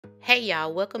Hey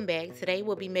y'all, welcome back. Today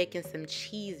we'll be making some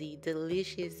cheesy,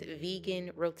 delicious vegan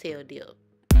Rotel dip.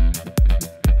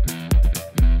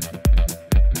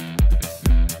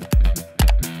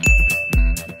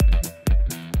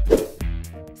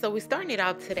 So we're starting it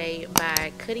off today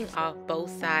by cutting off both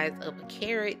sides of a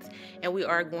carrot, and we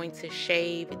are going to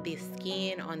shave the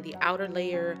skin on the outer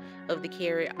layer of the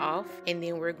carrot off, and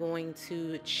then we're going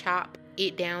to chop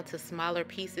it down to smaller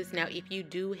pieces. Now if you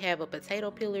do have a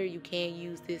potato peeler, you can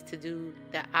use this to do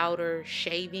the outer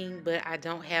shaving, but I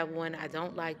don't have one. I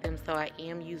don't like them, so I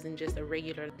am using just a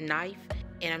regular knife,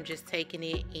 and I'm just taking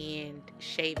it and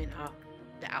shaving off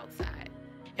the outside.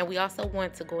 And we also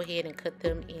want to go ahead and cut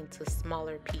them into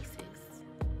smaller pieces.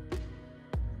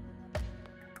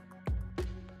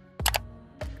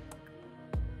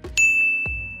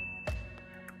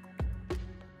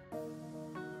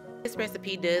 This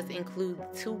recipe does include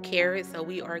 2 carrots, so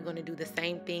we are going to do the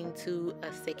same thing to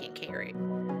a second carrot.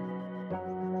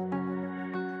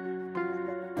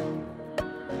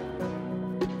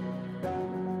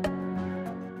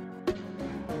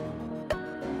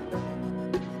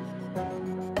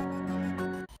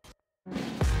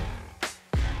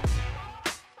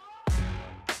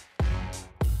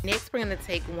 Next, we're going to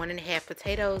take 1½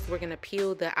 potatoes. We're going to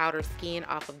peel the outer skin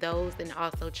off of those and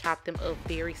also chop them up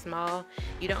very small.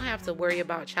 You don't have to worry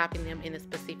about chopping them in a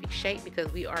specific shape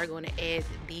because we are going to add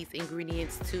these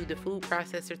ingredients to the food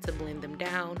processor to blend them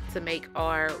down to make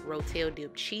our Rotel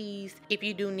dip cheese. If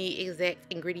you do need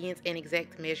exact ingredients and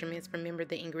exact measurements, remember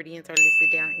the ingredients are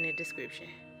listed down in the description.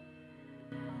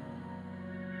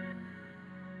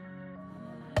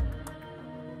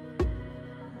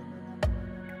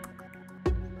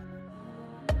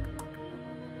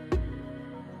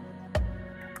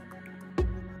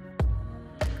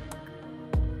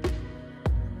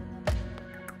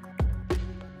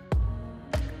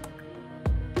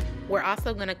 We're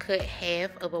also going to cut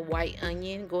half of a white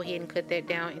onion. Go ahead and cut that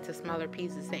down into smaller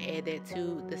pieces and add that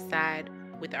to the side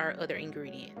with our other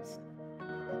ingredients.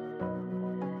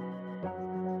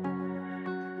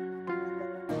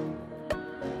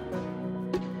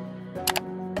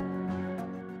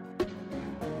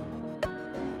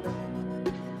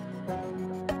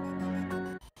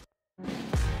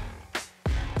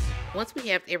 Once we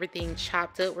have everything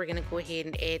chopped up, we're going to go ahead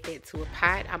and add that to a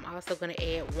pot. I'm also going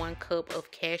to add 1 cup of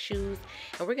cashews,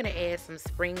 and we're going to add some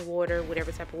spring water,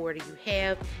 whatever type of water you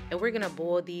have, and we're going to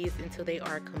boil these until they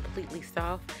are completely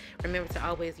soft. Remember to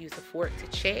always use a fork to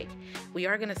check. We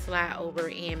are going to slide over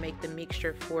and make the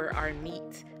mixture for our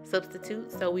meat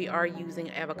substitute. So we are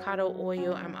using avocado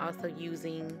oil. I'm also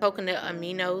using coconut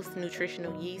aminos,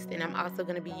 nutritional yeast, and I'm also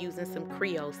going to be using some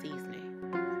Creole seasoning.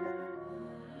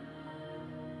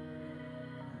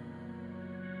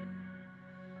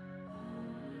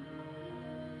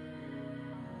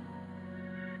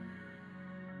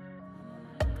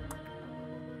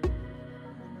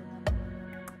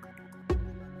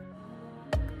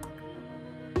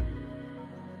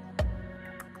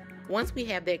 Once we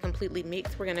have that completely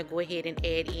mixed, we're going to go ahead and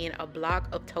add in a block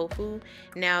of tofu.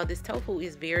 Now this tofu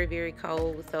is very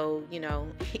cold, so you know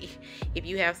if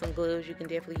you have some gloves you can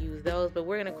definitely use those, but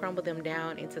we're going to crumble them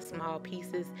down into small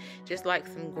pieces just like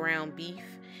some ground beef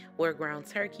or ground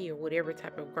turkey or whatever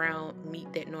type of ground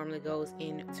meat that normally goes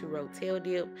into Rotel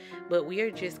dip. But we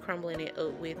are just crumbling it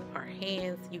up with our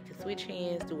hands. You can switch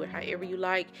hands, do it however you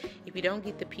like. If you don't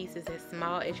get the pieces as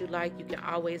small as you like, you can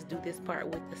always do this part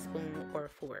with a spoon or a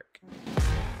fork.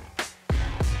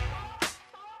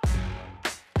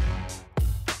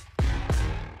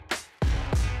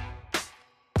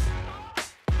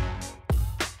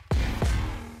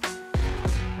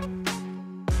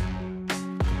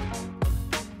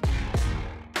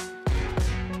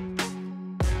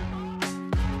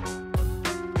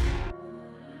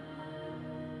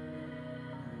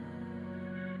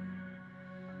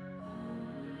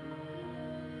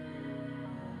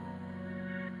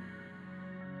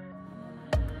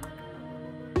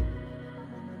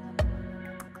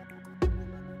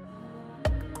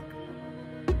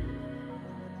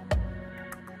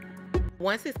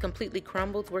 Once it's completely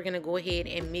crumbled, we're going to go ahead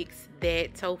and mix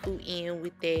that tofu in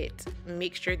with that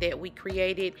mixture that we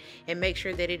created and make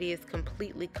sure that it is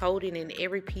completely coated and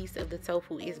every piece of the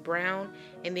tofu is brown.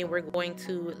 And then we're going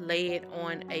to lay it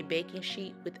on a baking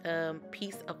sheet with a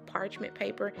piece of parchment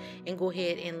paper and go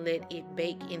ahead and let it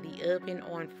bake in the oven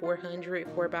on 400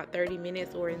 for about 30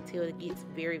 minutes or until it gets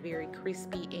very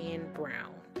crispy and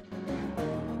brown.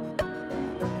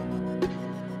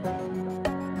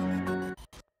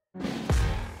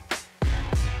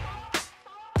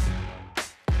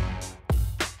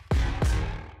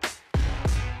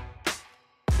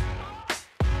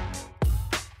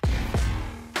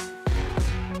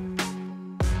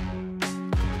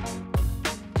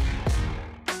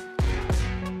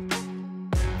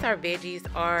 once our veggies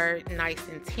are nice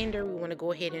and tender, we want to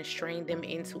go ahead and strain them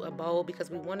into a bowl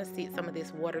because we want to set some of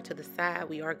this water to the side.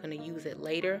 We are going to use it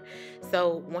later.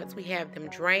 So once we have them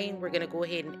drained, we're going to go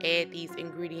ahead and add these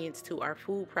ingredients to our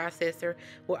food processor.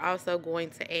 We're also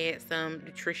going to add some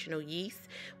nutritional yeast.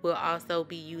 We'll also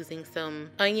be using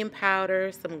some onion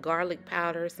powder, some garlic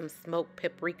powder, some smoked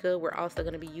paprika. We're also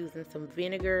going to be using some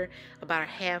vinegar, about a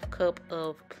half cup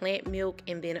of plant milk,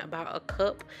 and then about a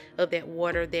cup of that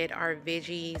water that our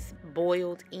veggies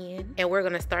boiled in. And we're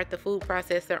going to start the food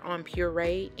processor on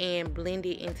puree and blend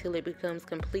it until it becomes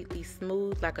completely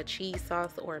smooth, like a cheese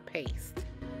sauce or a paste.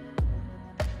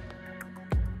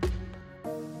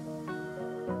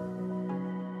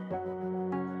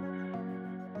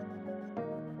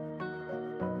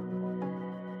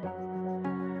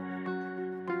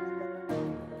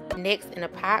 Next, in a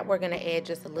pot, we're going to add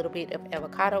just a little bit of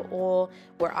avocado oil.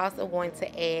 We're also going to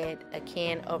add a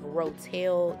can of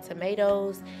Rotel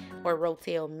tomatoes or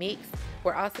Rotel mix.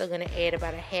 We're also going to add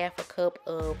about a half a cup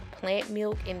of plant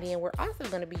milk, and then we're also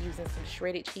going to be using some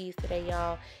shredded cheese today,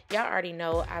 y'all. Y'all already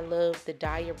know I love the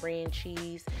Daiya brand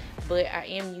cheese, but I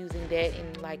am using that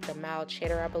in like the mild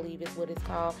cheddar, I believe is what it's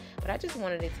called. But I just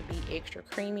wanted it to be extra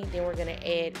creamy. Then we're going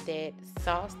to add that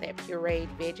sauce, that pureed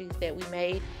veggies that we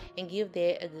made, and give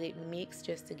that a good mix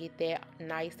just to get that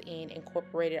nice and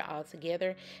incorporated all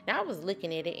together. Now I was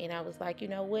looking at it and I was like, you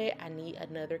know what, I need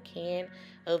another can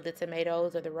of the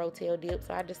tomatoes or the Rotel dip,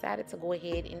 so I decided to go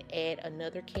ahead and add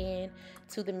another can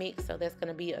to the mix. So that's going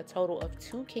to be a total of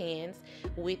 2 cans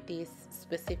with this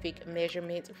specific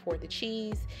measurement for the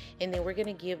cheese, and then we're going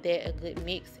to give that a good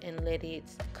mix and let it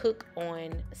cook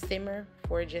on simmer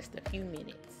for just a few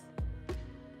minutes.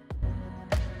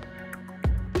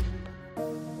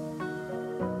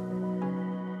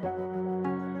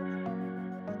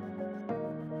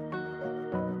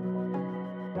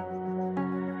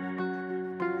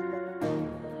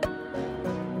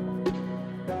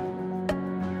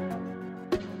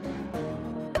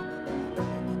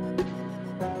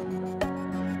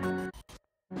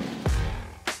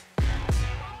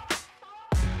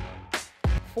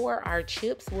 For our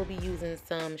chips, we'll be using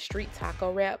some street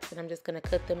taco wraps, and I'm just going to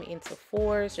cut them into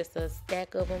 4s, just a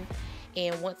stack of them.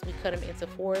 And once we cut them into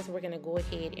 4s, we're going to go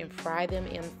ahead and fry them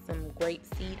in some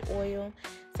grapeseed oil.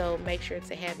 So make sure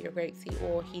to have your grapeseed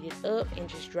oil heated up and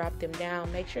just drop them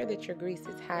down. Make sure that your grease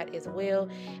is hot as well,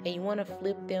 and you want to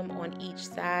flip them on each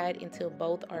side until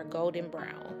both are golden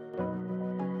brown.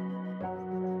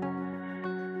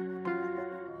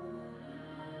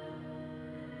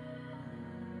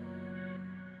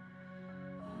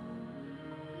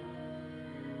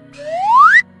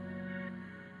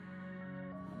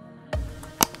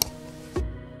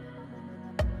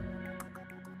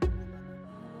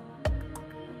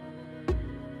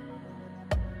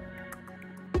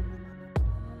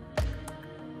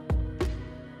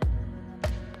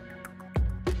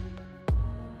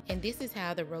 And this is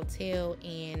how the Rotel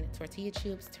and tortilla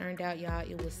chips turned out, y'all.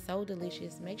 It was so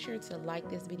delicious. Make sure to like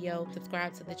this video,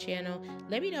 subscribe to the channel.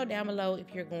 Let me know down below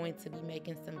if you're going to be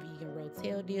making some vegan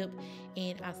Rotel dip,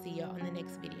 and I'll see y'all on the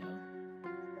next video.